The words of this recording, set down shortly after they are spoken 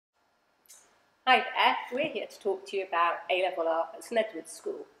Hi there, we're here to talk to you about A-level art at Stedwards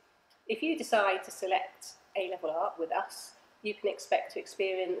School. If you decide to select A-level art with us, you can expect to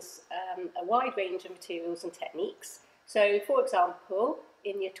experience a wide range of materials and techniques. So, for example,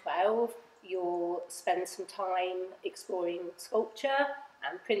 in Year 12, you'll spend some time exploring sculpture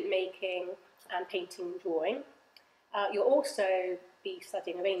and printmaking and painting and drawing. You'll also be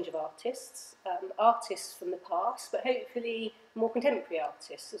studying a range of artists, artists from the past, but hopefully more contemporary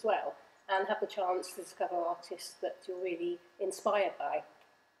artists as well, and have the chance to discover artists that you're really inspired by.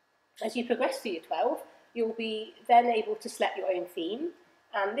 As you progress through Year 12, you'll be then able to select your own theme,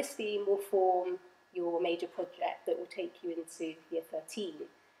 and this theme will form your major project that will take you into Year 13.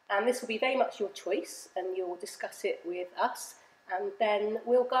 And this will be very much your choice, and you'll discuss it with us, and then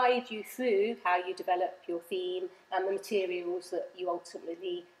we'll guide you through how you develop your theme and the materials that you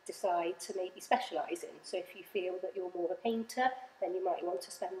ultimately decide to maybe specialise in. So if you feel that you're more of a painter, then you might want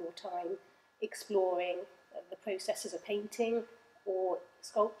to spend more time exploring the processes of painting or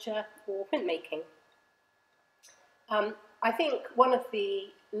sculpture or printmaking. I think one of the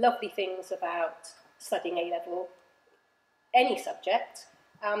lovely things about studying A-level, any subject,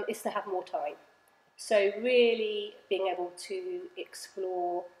 is to have more time. So really being able to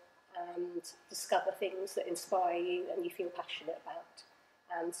explore and discover things that inspire you and you feel passionate about.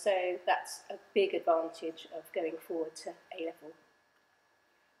 And so that's a big advantage of going forward to A-level.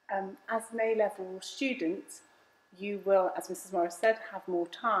 As an A-level student, you will, as Mrs. Morris said, have more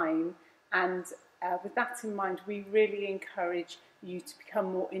time, and with that in mind, we really encourage you to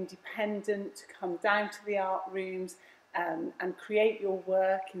become more independent, to come down to the art rooms and create your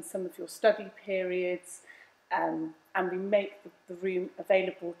work in some of your study periods, and we make the room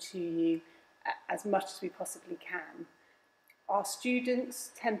available to you as much as we possibly can. Our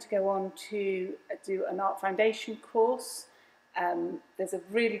students tend to go on to do an art foundation course. There's a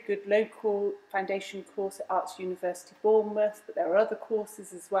really good local foundation course at Arts University Bournemouth, but there are other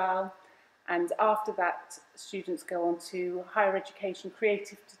courses as well. And after that, students go on to higher education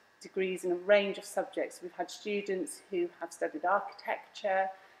creative degrees in a range of subjects. We've had students who have studied architecture,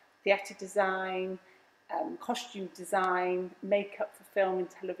 theatre design, costume design, makeup for film and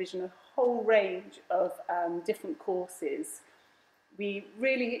television, a whole range of different courses. We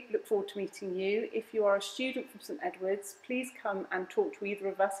really look forward to meeting you. If you are a student from St Edwards, please come and talk to either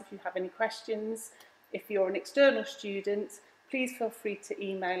of us if you have any questions. If you're an external student, please feel free to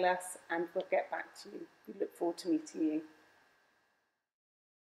email us and we'll get back to you. We look forward to meeting you.